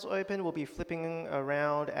Open, we'll be flipping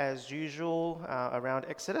around as usual around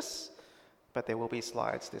Exodus, but there will be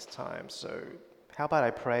slides this time. So how about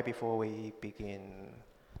I pray before we begin?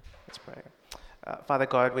 Let's pray. Father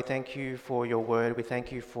God, we thank you for your word. We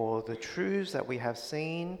thank you for the truths that we have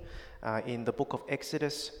seen in the book of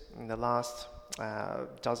Exodus in the last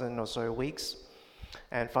dozen or so weeks.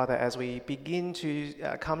 And Father, as we begin to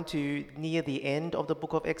come to near the end of the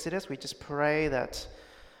book of Exodus, we just pray that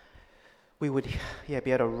we would be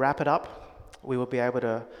able to wrap it up. We will be able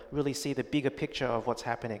to really see the bigger picture of what's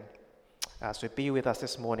happening. So be with us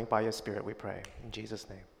this morning by your Spirit, we pray. In Jesus'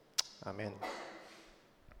 name, amen.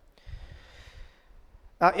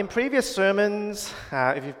 In previous sermons,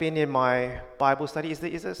 if you've been in my Bible study, is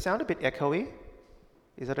the sound a bit echoey?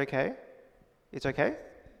 Is it okay? It's okay?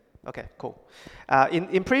 Okay, cool.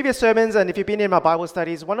 In previous sermons, and if you've been in my Bible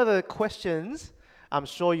studies, one of the questions I'm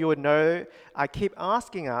sure you would know I keep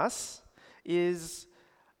asking us is,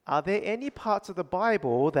 are there any parts of the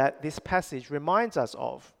Bible that this passage reminds us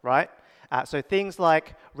of, right? So things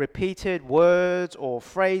like repeated words or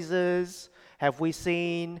phrases. Have we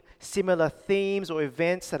seen similar themes or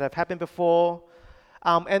events that have happened before?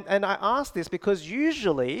 And I ask this because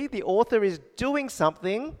usually the author is doing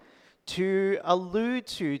something to allude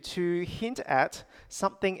to hint at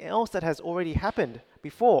something else that has already happened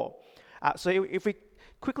before. So if we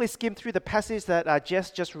quickly skim through the passage that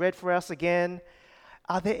Jess just read for us again,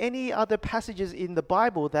 are there any other passages in the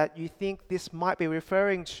Bible that you think this might be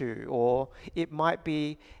referring to, or it might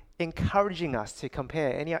be encouraging us to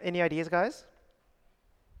compare? Any ideas, guys?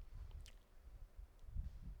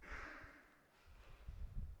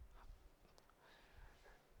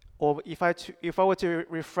 Or if I were to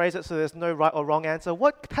rephrase it so there's no right or wrong answer,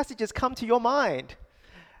 what passages come to your mind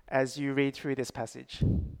as you read through this passage?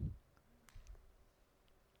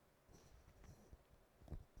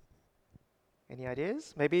 Any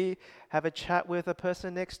ideas? Maybe have a chat with a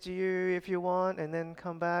person next to you if you want, and then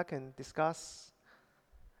come back and discuss.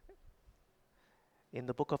 In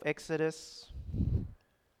the book of Exodus,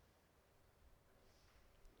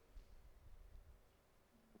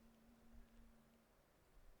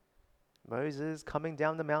 Moses coming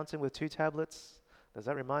down the mountain with 2 tablets. Does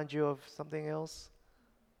that remind you of something else?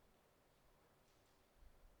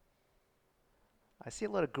 I see a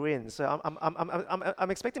lot of grins, so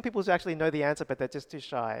I'm expecting people to actually know the answer, but they're just too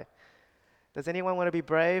shy. Does anyone want to be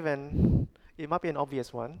brave? And it might be an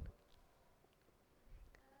obvious one.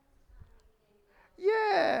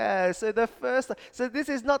 Yeah. So this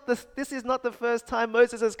is not the first time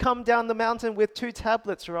Moses has come down the mountain with 2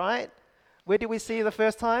 tablets, right? Where did we see the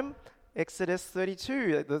first time? Exodus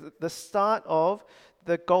 32, the start of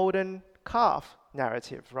the golden calf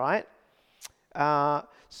narrative, right? What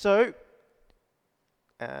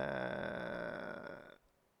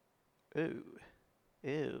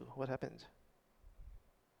happened?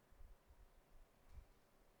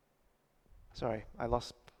 Sorry, I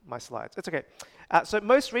lost my slides. It's okay. So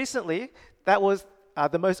most recently, that was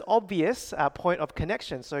the most obvious point of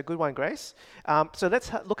connection. So good one, Grace. So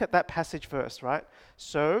let's look at that passage first, right?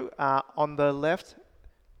 So on the left,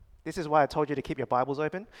 this is why I told you to keep your Bibles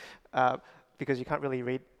open, because you can't really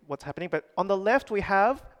read what's happening. But on the left, we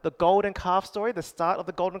have the golden calf story, the start of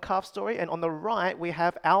the golden calf story. And on the right, we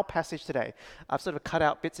have our passage today. I've sort of cut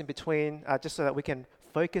out bits in between just so that we can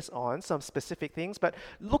focus on some specific things. But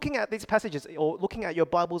looking at these passages, or looking at your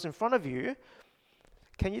Bibles in front of you,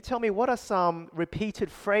 can you tell me what are some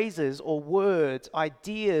repeated phrases or words,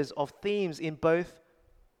 ideas of themes in both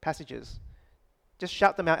passages? Just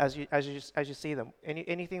shout them out as you see them.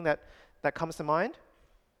 Anything that comes to mind?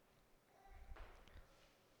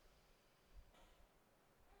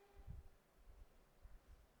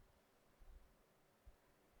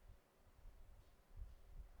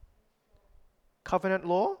 Covenant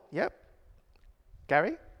law? Yep.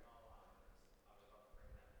 Gary?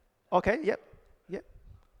 Okay, yep.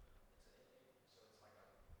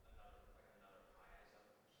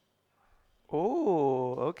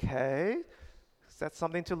 Oh, okay. That's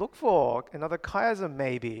something to look for. Another chiasm,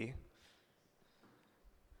 maybe.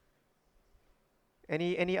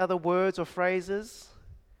 Any other words or phrases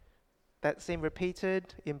that seem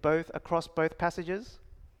repeated across both passages?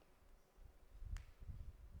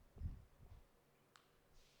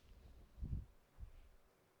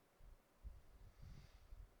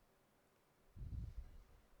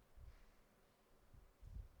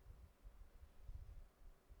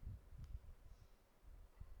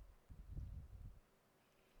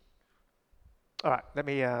 All right, let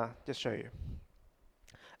me just show you.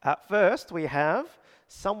 First, we have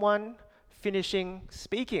someone finishing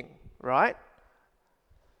speaking, right?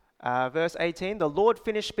 Verse 18, the Lord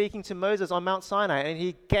finished speaking to Moses on Mount Sinai, and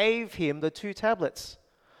he gave him the 2 tablets.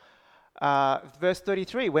 Verse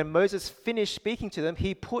 33, when Moses finished speaking to them,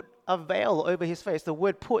 he put a veil over his face. The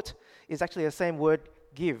word put is actually the same word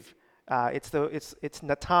give. It's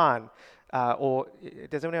Natan. Or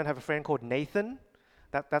does anyone have a friend called Nathan?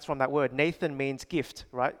 That's from that word. Nathan means gift,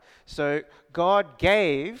 right? So God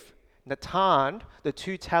gave Natan the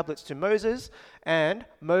 2 tablets to Moses, and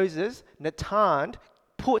Moses, Natan,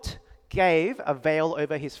 gave a veil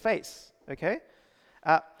over his face. Okay?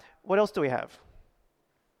 What else do we have?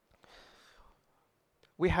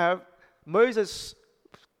 We have Moses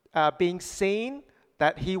being seen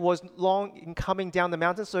that he was long in coming down the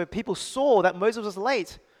mountain. So people saw that Moses was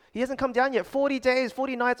late. He hasn't come down yet. 40 days,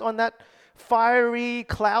 40 nights on that fiery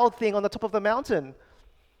cloud thing on the top of the mountain.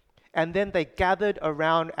 And then they gathered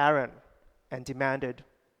around Aaron and demanded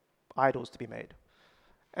idols to be made.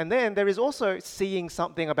 And then there is also seeing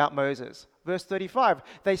something about Moses. Verse 35,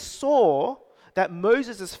 they saw that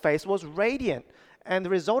Moses' face was radiant. And the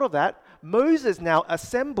result of that, Moses now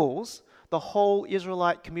assembles the whole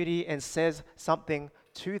Israelite community and says something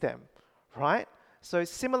to them, right? So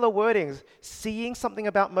similar wordings, seeing something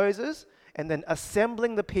about Moses and then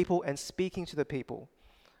assembling the people and speaking to the people.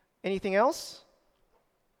 Anything else?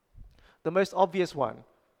 The most obvious one.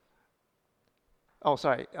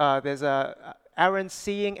 There's Aaron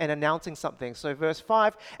seeing and announcing something. So verse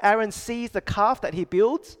 5, Aaron sees the calf that he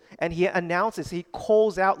builds and he announces, he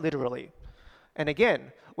calls out literally. And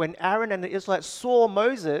again, when Aaron and the Israelites saw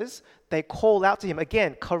Moses, they call out to him.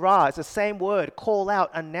 Again, kara, it's the same word, call out,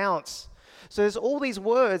 announce. So there's all these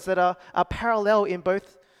words that are parallel in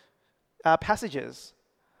both passages.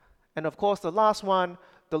 And of course, the last one,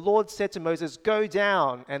 the Lord said to Moses, go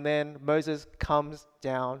down. And then Moses comes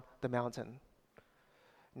down the mountain.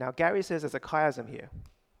 Now, Gary says there's a chiasm here.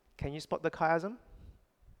 Can you spot the chiasm?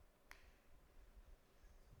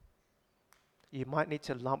 You might need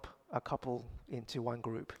to lump a couple into one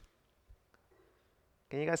group.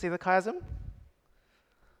 Can you guys see the chiasm?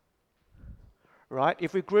 Right?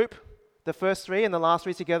 If we group the first 3 and the last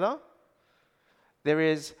 3 together, there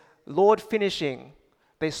is Lord finishing.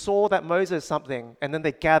 They saw that Moses something, and then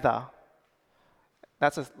they gather.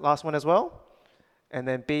 That's the last one as well. And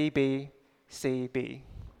then B, B, C, B.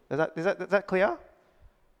 Is that clear?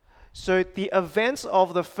 So the events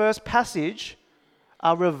of the first passage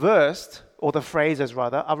are reversed, or the phrases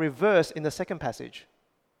rather, are reversed in the second passage.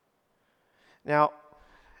 Now,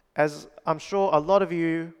 as I'm sure a lot of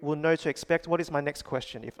you will know to expect, what is my next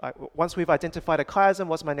question? Once we've identified a chiasm,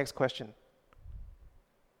 what's my next question?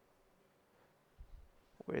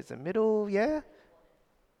 Where's the middle? Yeah?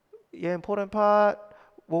 Yeah, important part.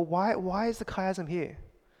 Well, why is the chiasm here?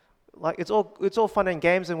 Like, it's all fun and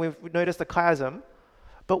games, and we've noticed the chiasm.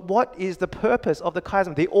 But what is the purpose of the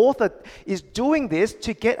chiasm? The author is doing this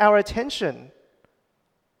to get our attention.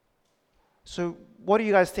 So what do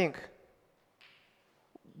you guys think?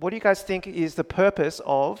 What do you guys think is the purpose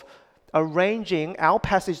of arranging our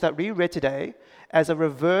passage that we read today as a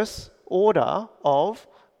reverse order of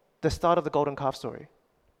the start of the golden calf story?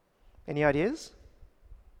 Any ideas?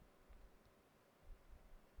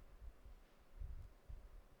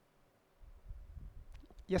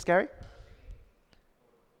 Yes, Gary?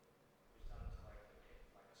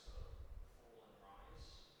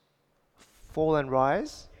 Fall and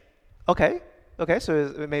rise? Okay,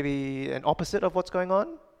 so maybe an opposite of what's going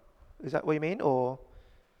on? Is that what you mean, or?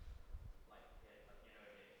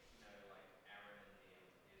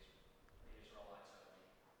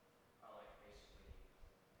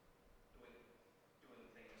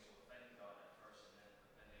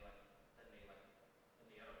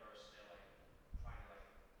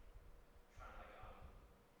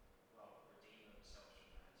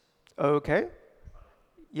 Okay.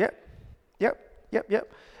 Yep.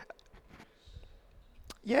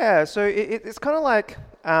 Yeah, so it's kind of like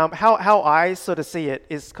how I sort of see it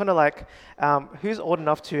is kind of like who's old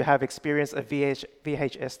enough to have experienced a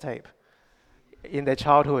VHS tape in their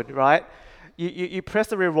childhood, right? You press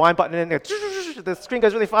the rewind button and the screen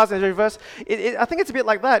goes really fast and reverse. I think it's a bit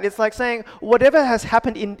like that. It's like saying whatever has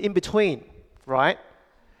happened in between, right?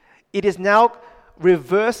 It is now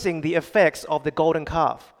reversing the effects of the golden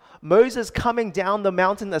calf. Moses coming down the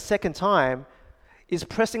mountain a second time is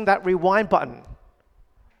pressing that rewind button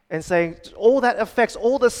and saying all that affects,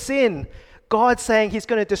 all the sin, God saying he's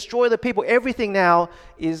going to destroy the people, everything now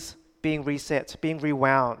is being reset, being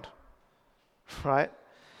rewound, right?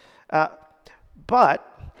 And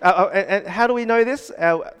how do we know this?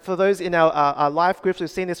 For those in our life groups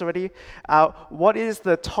who've seen this already, what is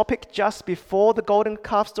the topic just before the golden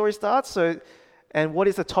calf story starts? And what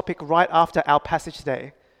is the topic right after our passage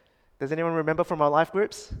today? Does anyone remember from our life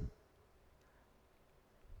groups?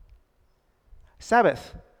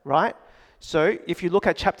 Sabbath, right? So if you look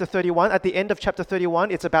at chapter 31, at the end of chapter 31,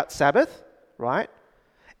 it's about Sabbath, right?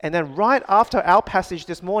 And then right after our passage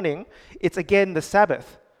this morning, it's again the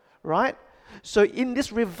Sabbath, right? So in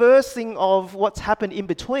this reversing of what's happened in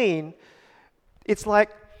between, it's like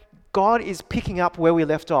God is picking up where we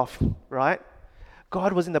left off, right?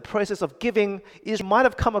 God was in the process of giving. Israel might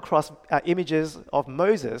have come across images of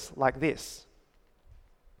Moses like this.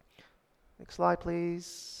 Next slide,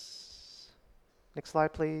 please. Next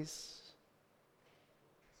slide, please.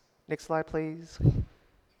 Next slide, please.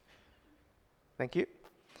 Thank you.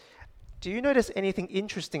 Do you notice anything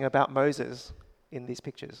interesting about Moses in these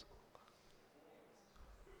pictures?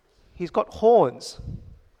 He's got horns.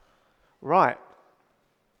 Right.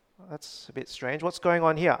 That's a bit strange. What's going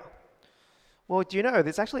on here? Well, do you know,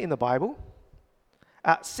 it's actually in the Bible.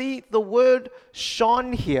 See, the word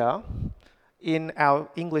shone here in our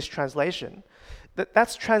English translation,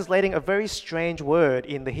 that's translating a very strange word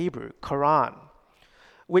in the Hebrew, Quran,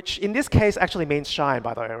 which in this case actually means shine,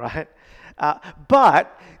 by the way, right?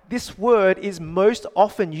 But this word is most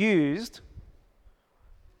often used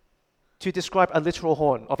to describe a literal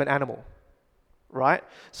horn of an animal, right?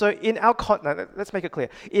 So in our let's make it clear.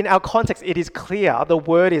 In our context, it is clear the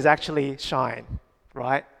word is actually shine,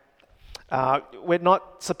 right? We're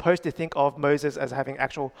not supposed to think of Moses as having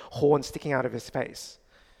actual horns sticking out of his face.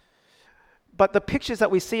 But the pictures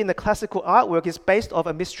that we see in the classical artwork is based off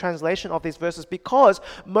a mistranslation of these verses because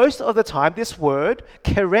most of the time this word,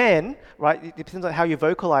 keren, right, it depends on how you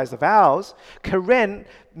vocalize the vowels, keren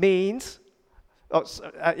means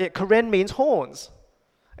horns.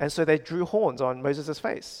 And so they drew horns on Moses'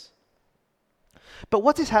 face. But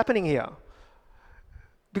what is happening here?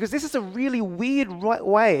 Because this is a really weird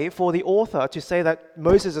way for the author to say that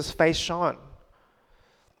Moses' face shone.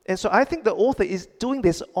 And so I think the author is doing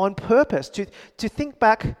this on purpose to think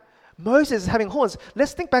back, Moses is having horns.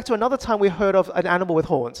 Let's think back to another time we heard of an animal with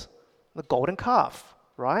horns, the golden calf,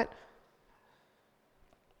 right?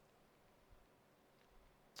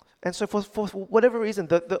 And so for whatever reason,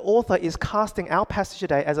 the author is casting our passage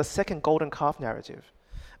today as a second golden calf narrative.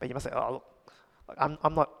 But you must say, oh, look,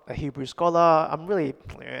 I'm not a Hebrew scholar.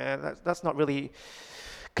 That's not really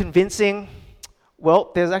convincing.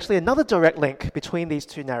 Well, there's actually another direct link between these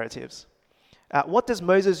two narratives. What does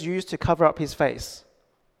Moses use to cover up his face?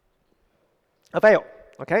 A veil,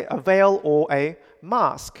 okay? A veil or a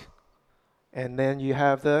mask. And then you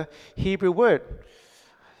have the Hebrew word,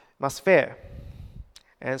 masfer.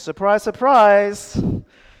 And surprise, surprise,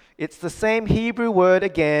 it's the same Hebrew word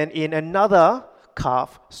again in another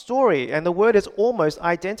calf story. And the word is almost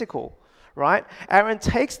identical, right? Aaron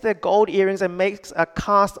takes their gold earrings and makes a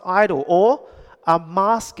cast idol or a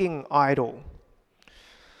masking idol.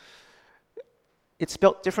 It's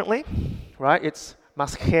spelt differently, right? It's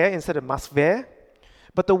mascher instead of masver.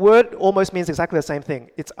 But the word almost means exactly the same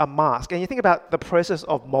thing. It's a mask. And you think about the process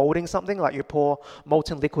of molding something, like you pour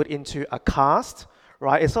molten liquid into a cast,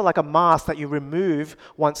 right? It's sort of like a mask that you remove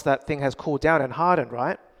once that thing has cooled down and hardened,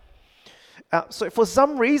 right? So for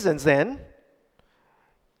some reasons then,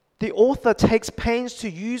 the author takes pains to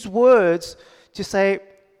use words to say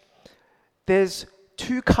there's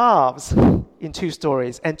two calves in two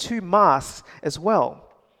stories and two masks as well.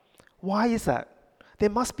 Why is that? There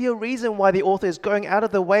must be a reason why the author is going out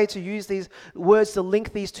of the way to use these words to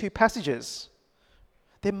link these two passages.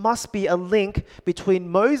 There must be a link between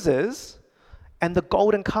Moses and the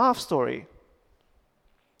golden calf story.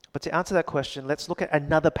 But to answer that question, let's look at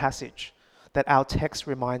another passage that our text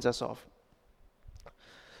reminds us of.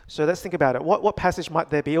 So let's think about it. What passage might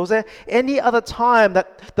there be? Was there any other time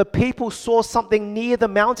that the people saw something near the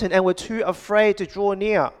mountain and were too afraid to draw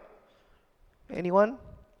near? Anyone?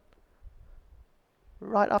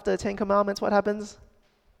 Right after the Ten Commandments, what happens?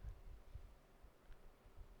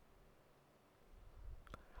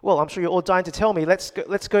 Well, I'm sure you're all dying to tell me. Let's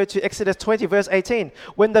go to Exodus 20, verse 18.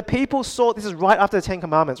 When the people saw, this is right after the Ten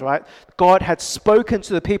Commandments, right? God had spoken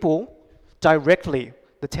to the people directly,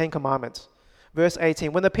 the Ten Commandments. Verse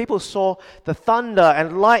 18, when the people saw the thunder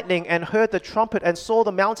and lightning and heard the trumpet and saw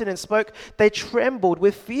the mountain and spoke, they trembled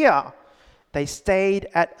with fear. They stayed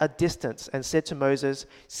at a distance and said to Moses,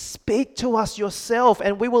 "Speak to us yourself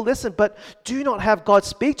and we will listen, but do not have God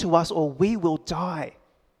speak to us or we will die."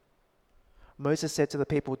 Moses said to the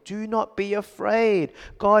people, "Do not be afraid.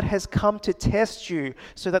 God has come to test you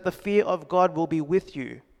so that the fear of God will be with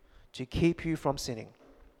you to keep you from sinning."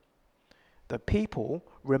 The people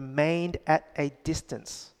remained at a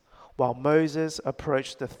distance while Moses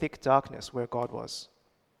approached the thick darkness where God was.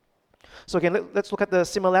 So again, let's look at the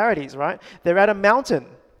similarities, right? They're at a mountain.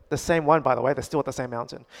 The same one, by the way, they're still at the same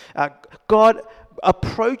mountain. God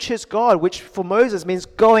approaches God, which for Moses means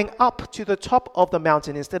going up to the top of the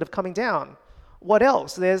mountain instead of coming down. What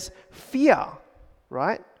else? There's fear,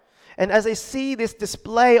 right? And as they see this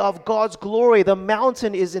display of God's glory, the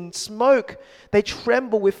mountain is in smoke. They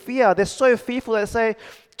tremble with fear. They're so fearful that they say,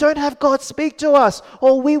 "Don't have God speak to us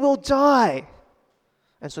or we will die."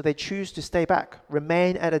 And so they choose to stay back,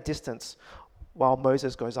 remain at a distance while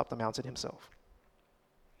Moses goes up the mountain himself.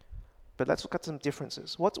 But let's look at some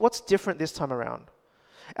differences. What's different this time around?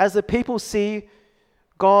 As the people see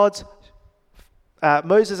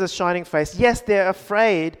Moses' shining face, yes, they're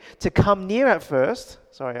afraid to come near at first.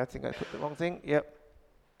 Sorry, I think I put the wrong thing. Yep.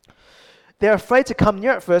 They're afraid to come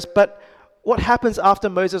near at first, but what happens after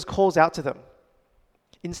Moses calls out to them?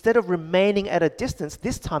 Instead of remaining at a distance,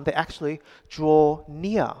 this time they actually draw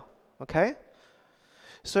near. Okay?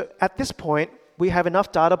 So at this point, we have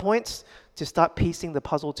enough data points to start piecing the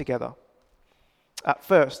puzzle together. At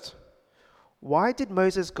first, why did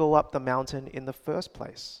Moses go up the mountain in the first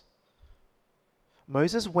place?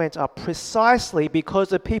 Moses went up precisely because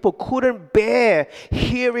the people couldn't bear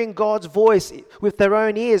hearing God's voice with their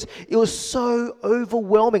own ears. It was so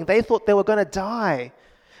overwhelming. They thought they were going to die.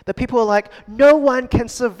 The people were like, no one can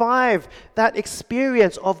survive that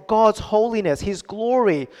experience of God's holiness, His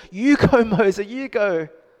glory. You go, Moses, you go.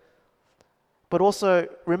 But also,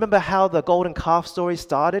 remember how the golden calf story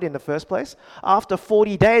started in the first place? After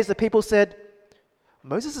 40 days, the people said,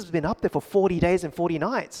 Moses has been up there for 40 days and 40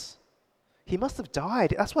 nights. He must have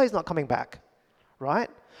died. That's why he's not coming back, right?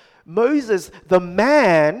 Moses, the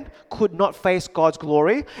man, could not face God's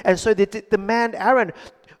glory. And so the man, Aaron,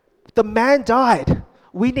 the man died.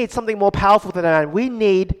 We need something more powerful than that. We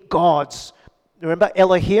need gods. Remember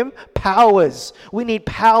Elohim? Powers. We need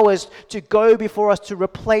powers to go before us to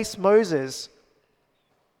replace Moses.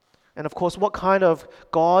 And of course, what kind of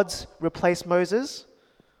gods replace Moses?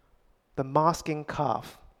 The masking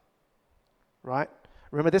calf, right?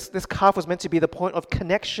 Remember, this calf was meant to be the point of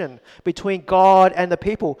connection between God and the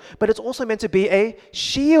people, but it's also meant to be a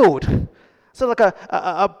shield. So like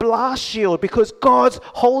a blast shield, because God's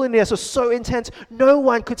holiness was so intense, no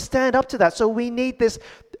one could stand up to that. So we need this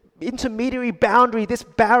intermediary boundary, this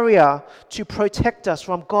barrier to protect us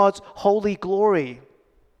from God's holy glory.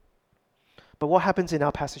 But what happens in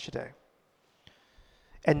our passage today?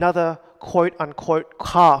 Another quote-unquote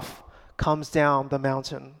calf comes down the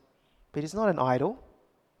mountain, but it's not an idol.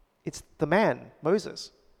 It's the man,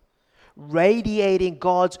 Moses, radiating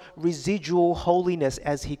God's residual holiness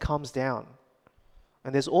as he comes down.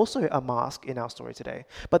 And there's also a mask in our story today.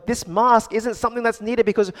 But this mask isn't something that's needed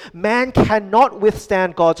because man cannot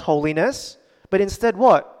withstand God's holiness, but instead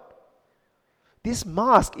what? This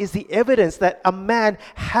mask is the evidence that a man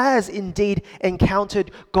has indeed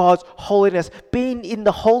encountered God's holiness, been in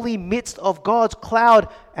the holy midst of God's cloud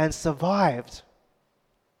and survived.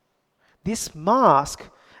 This mask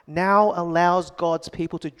now allows God's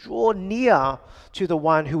people to draw near to the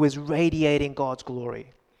one who is radiating God's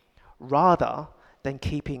glory, rather than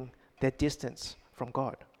keeping their distance from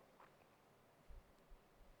God.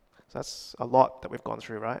 So that's a lot that we've gone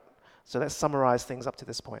through, right? So let's summarize things up to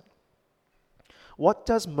this point. What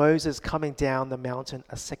does Moses coming down the mountain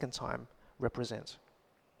a second time represent?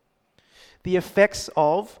 The effects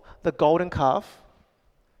of the golden calf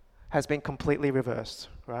has been completely reversed,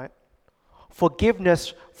 right?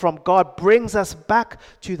 Forgiveness from God brings us back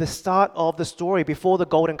to the start of the story before the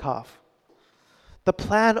golden calf. The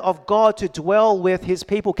plan of God to dwell with His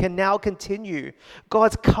people can now continue.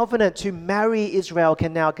 God's covenant to marry Israel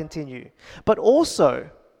can now continue. But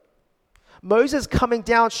also, Moses coming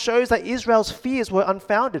down shows that Israel's fears were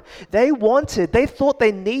unfounded. They thought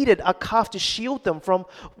they needed a calf to shield them from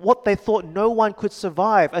what they thought no one could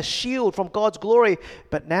survive, a shield from God's glory.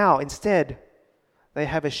 But now, instead, they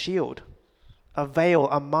have a shield, a veil,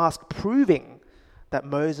 a mask proving that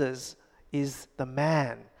Moses is the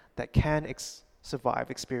man that can survive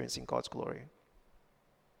experiencing God's glory.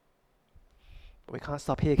 But we can't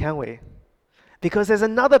stop here, can we? Because there's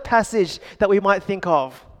another passage that we might think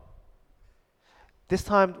of. This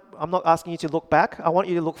time, I'm not asking you to look back. I want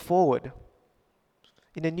you to look forward.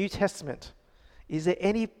 In the New Testament, is there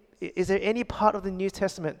any part of the New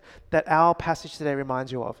Testament that our passage today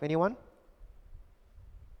reminds you of? Anyone?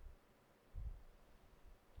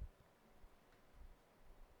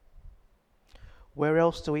 Where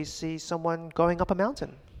else do we see someone going up a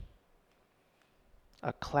mountain?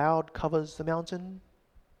 A cloud covers the mountain.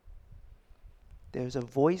 There's a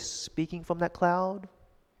voice speaking from that cloud.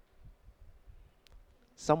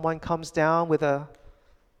 Someone comes down with a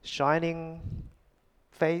shining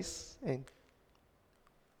face and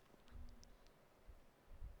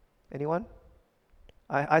Anyone?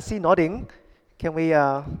 I see nodding. Can we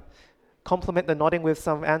complement the nodding with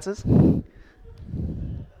some answers?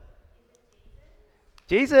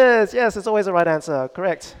 Jesus, yes, it's always the right answer.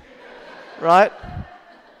 Correct. Right?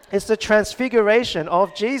 It's the transfiguration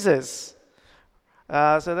of Jesus.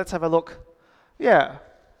 So let's have a look. Yeah.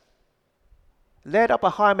 Led up a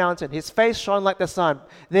high mountain, his face shone like the sun.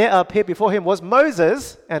 There appeared before him was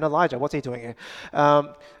Moses and Elijah. What's he doing here?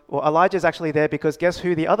 Well, Elijah is actually there because guess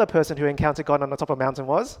who the other person who encountered God on the top of the mountain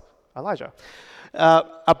was? Elijah.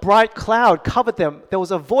 A bright cloud covered them. There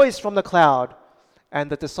was a voice from the cloud, and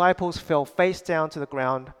the disciples fell face down to the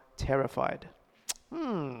ground, terrified.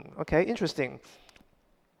 Okay, interesting.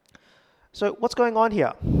 So what's going on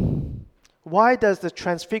here? Why does the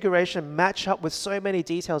transfiguration match up with so many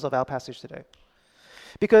details of our passage today?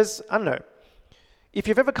 Because, I don't know, if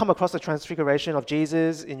you've ever come across the transfiguration of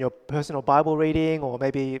Jesus in your personal Bible reading or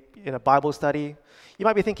maybe in a Bible study, you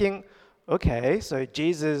might be thinking, okay, so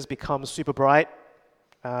Jesus becomes super bright.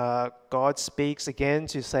 God speaks again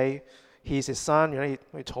to say he's his son. You know,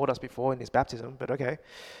 he told us before in his baptism, but okay.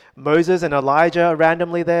 Moses and Elijah are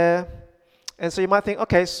randomly there. And so you might think,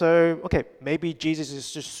 okay, maybe Jesus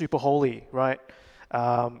is just super holy, right?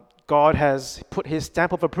 God has put his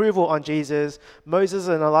stamp of approval on Jesus. Moses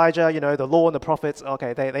and Elijah, the law and the prophets,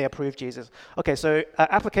 okay, they approve Jesus. Okay, so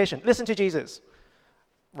application, listen to Jesus,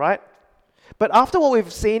 right? But after what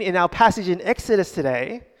we've seen in our passage in Exodus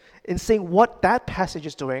today, in seeing what that passage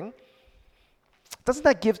is doing, doesn't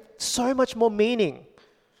that give so much more meaning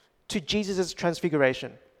to Jesus'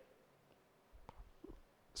 transfiguration?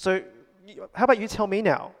 So how about you tell me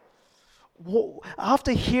now?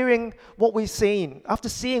 After hearing what we've seen, after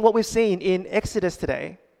seeing what we've seen in Exodus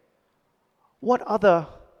today, what other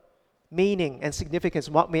meaning and significance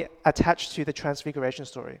might we attach to the transfiguration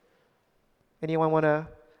story? Anyone want to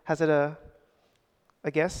hazard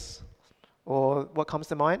a guess? Or what comes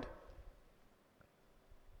to mind?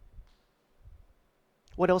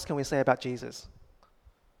 What else can we say about Jesus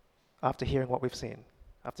after hearing what we've seen,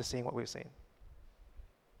 after seeing what we've seen?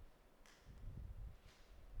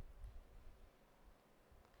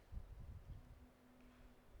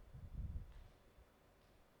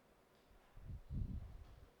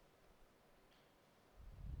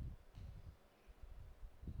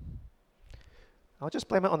 I'll just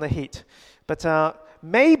blame it on the heat. But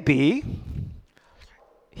maybe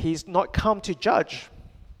he's not come to judge,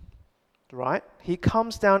 right? He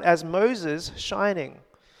comes down as Moses shining.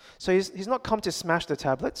 So he's not come to smash the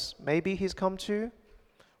tablets. Maybe he's come to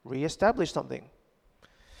reestablish something.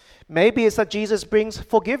 Maybe it's that Jesus brings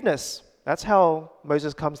forgiveness. That's how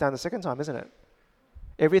Moses comes down the second time, isn't it?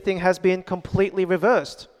 Everything has been completely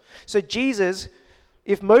reversed. So Jesus,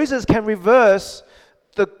 if Moses can reverse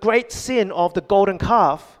the great sin of the golden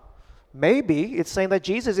calf, maybe it's saying that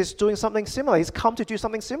Jesus is doing something similar. He's come to do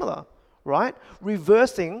something similar, right?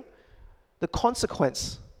 Reversing the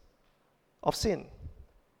consequence of sin.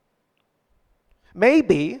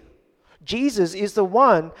 Maybe Jesus is the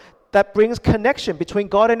one that brings connection between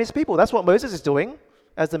God and his people. That's what Moses is doing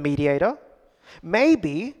as the mediator.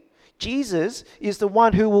 Maybe Jesus is the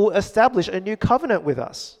one who will establish a new covenant with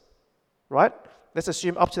us, right? Let's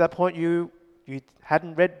assume up to that point you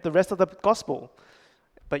hadn't read the rest of the gospel,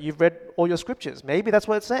 but you've read all your scriptures. Maybe that's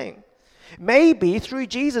what it's saying. Maybe through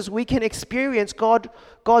Jesus we can experience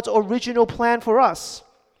God's original plan for us.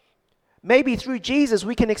 Maybe through Jesus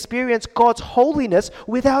we can experience God's holiness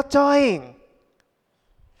without dying.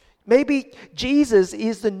 Maybe Jesus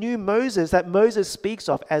is the new Moses that Moses speaks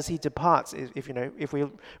of as he departs. If we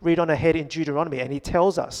read on ahead in Deuteronomy, and he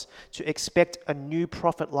tells us to expect a new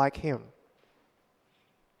prophet like him.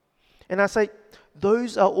 And I say,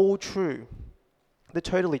 those are all true. They're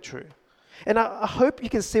totally true. And I hope you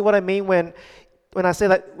can see what I mean when I say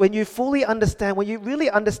that when you fully understand, when you really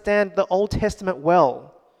understand the Old Testament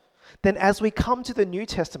well, then as we come to the New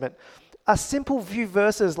Testament, a simple few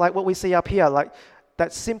verses like what we see up here, like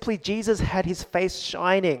that simply Jesus had his face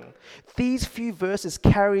shining. These few verses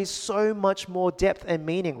carry so much more depth and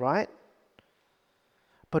meaning, right?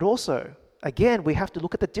 But also, again, we have to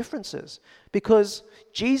look at the differences because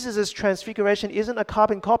Jesus' transfiguration isn't a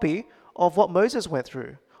carbon copy of what Moses went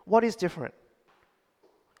through. What is different?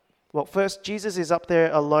 Well, first, Jesus is up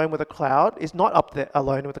there alone with a cloud. He's not up there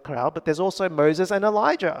alone with a crowd, but there's also Moses and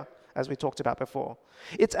Elijah, as we talked about before.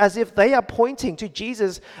 It's as if they are pointing to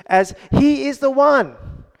Jesus as he is the one.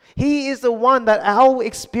 He is the one that our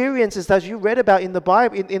experiences, as you read about in the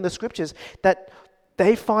Bible, in the scriptures, that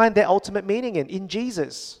they find their ultimate meaning in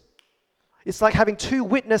Jesus. It's like having two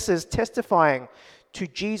witnesses testifying to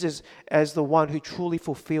Jesus as the one who truly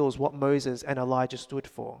fulfills what Moses and Elijah stood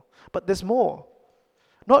for. But there's more.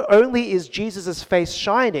 Not only is Jesus' face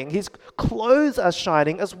shining, his clothes are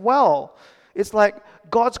shining as well. It's like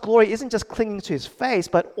God's glory isn't just clinging to his face,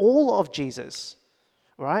 but all of Jesus,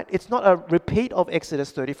 right? It's not a repeat of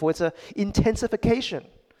Exodus 34, it's an intensification.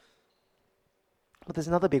 But there's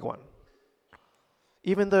another big one.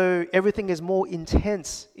 Even though everything is more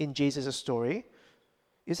intense in Jesus' story,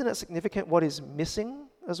 isn't it significant what is missing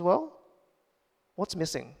as well? What's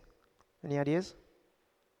missing? Any ideas?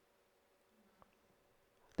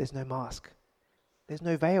 There's no mask. There's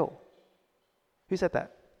no veil. Who said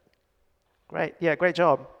that? Great. Yeah, great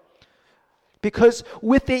job. Because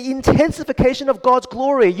with the intensification of God's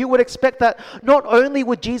glory, you would expect that not only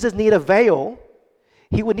would Jesus need a veil,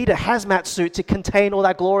 he would need a hazmat suit to contain all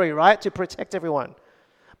that glory, right? To protect everyone.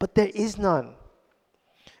 But there is none.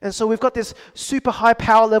 And so we've got this super high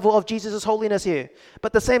power level of Jesus' holiness here. But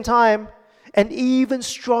at the same time, an even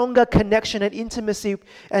stronger connection and intimacy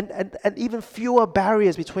and even fewer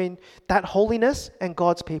barriers between that holiness and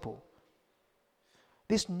God's people.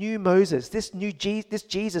 This new Moses, this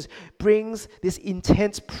Jesus brings this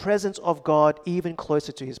intense presence of God even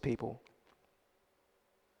closer to his people.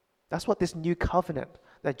 That's what this new covenant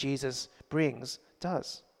that Jesus brings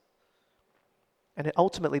does. And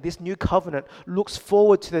ultimately, this new covenant looks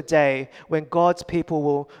forward to the day when God's people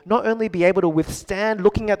will not only be able to withstand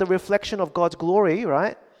looking at the reflection of God's glory,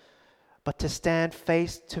 right? But to stand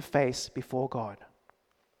face to face before God.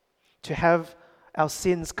 To have our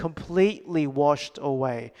sins completely washed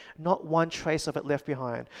away, not one trace of it left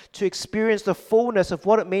behind. To experience the fullness of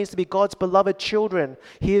what it means to be God's beloved children,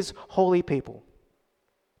 his holy people.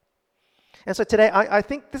 And so today, I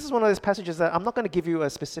think this is one of those passages that I'm not going to give you a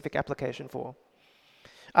specific application for.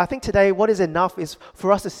 I think today what is enough is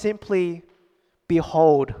for us to simply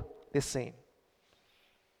behold this scene.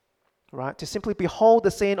 Right? To simply behold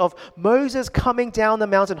the scene of Moses coming down the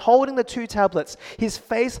mountain, holding the 2 tablets, his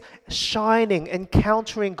face shining,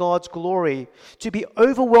 encountering God's glory. To be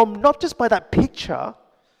overwhelmed not just by that picture,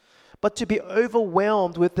 but to be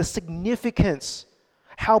overwhelmed with the significance,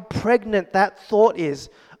 how pregnant that thought is,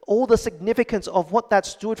 all the significance of what that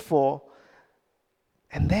stood for.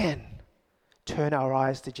 And then turn our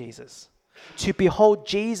eyes to Jesus. To behold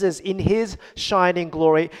Jesus in his shining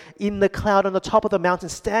glory in the cloud on the top of the mountain,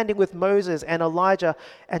 standing with Moses and Elijah,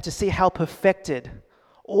 and to see how perfected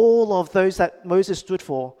all of those that Moses stood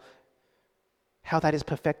for, how that is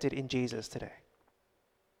perfected in Jesus today.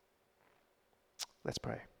 Let's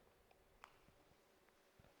pray.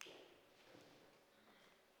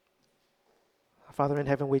 Father in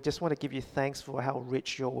heaven, we just want to give you thanks for how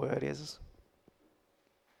rich your word is.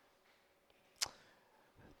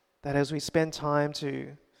 That as we spend time to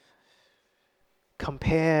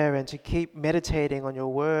compare and to keep meditating on your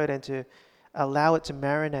word and to allow it to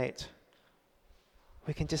marinate,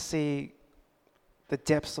 we can just see the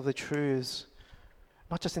depths of the truths,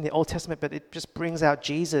 not just in the Old Testament, but it just brings out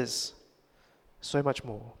Jesus so much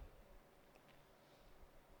more.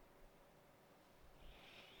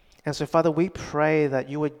 And so, Father, we pray that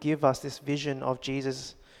you would give us this vision of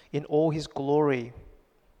Jesus in all his glory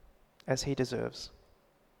as he deserves.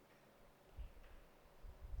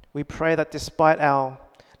 We pray that despite our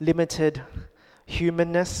limited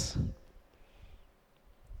humanness,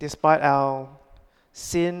 despite our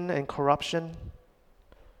sin and corruption,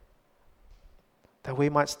 that we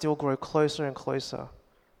might still grow closer and closer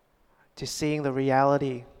to seeing the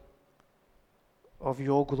reality of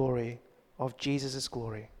your glory, of Jesus'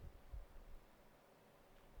 glory.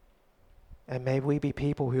 And may we be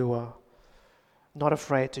people who are not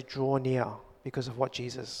afraid to draw near because of what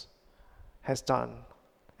Jesus has done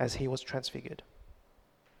as he was transfigured.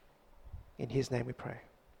 In his name we pray.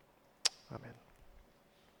 Amen.